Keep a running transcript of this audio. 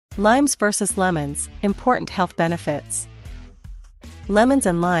Limes versus lemons, important health benefits. Lemons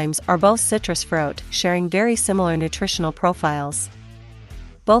and limes are both citrus fruit, sharing very similar nutritional profiles.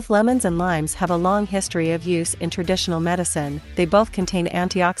 Both lemons and limes have a long history of use in traditional medicine. They both contain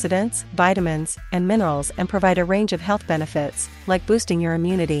antioxidants, vitamins, and minerals and provide a range of health benefits, like boosting your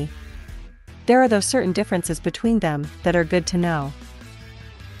immunity. There are though certain differences between them that are good to know.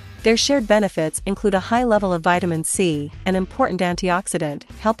 Their shared benefits include a high level of vitamin C, an important antioxidant,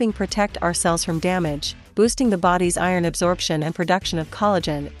 helping protect our cells from damage, boosting the body's iron absorption and production of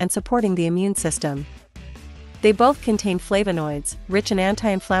collagen, and supporting the immune system. They both contain flavonoids, rich in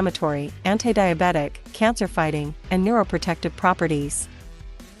anti-inflammatory, antidiabetic, cancer-fighting, and neuroprotective properties.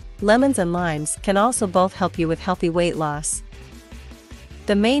 Lemons and limes can also both help you with healthy weight loss.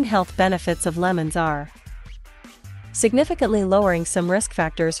 The main health benefits of lemons are significantly lowering some risk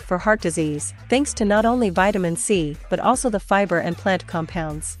factors for heart disease, thanks to not only vitamin C but also the fiber and plant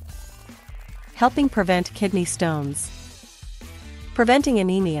compounds. Helping prevent kidney stones. Preventing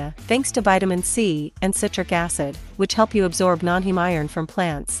anemia, thanks to vitamin C and citric acid, which help you absorb non-heme iron from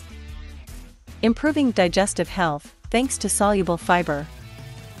plants. Improving digestive health, thanks to soluble fiber.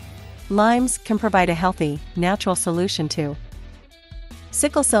 Limes can provide a healthy, natural solution to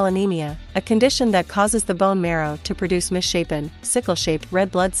sickle cell anemia, a condition that causes the bone marrow to produce misshapen, sickle-shaped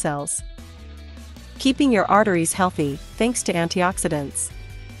red blood cells. Keeping your arteries healthy, thanks to antioxidants.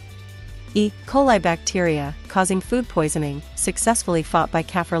 E. coli bacteria, causing food poisoning, successfully fought by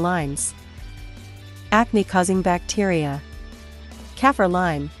kaffir limes. Acne-causing bacteria. Kaffir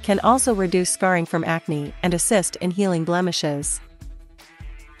lime can also reduce scarring from acne and assist in healing blemishes.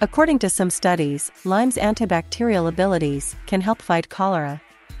 According to some studies, lime's antibacterial abilities can help fight cholera.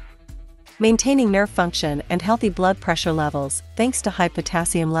 Maintaining nerve function and healthy blood pressure levels, thanks to high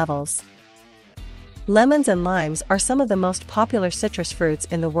potassium levels. Lemons and limes are some of the most popular citrus fruits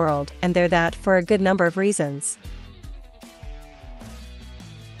in the world, and they're that for a good number of reasons.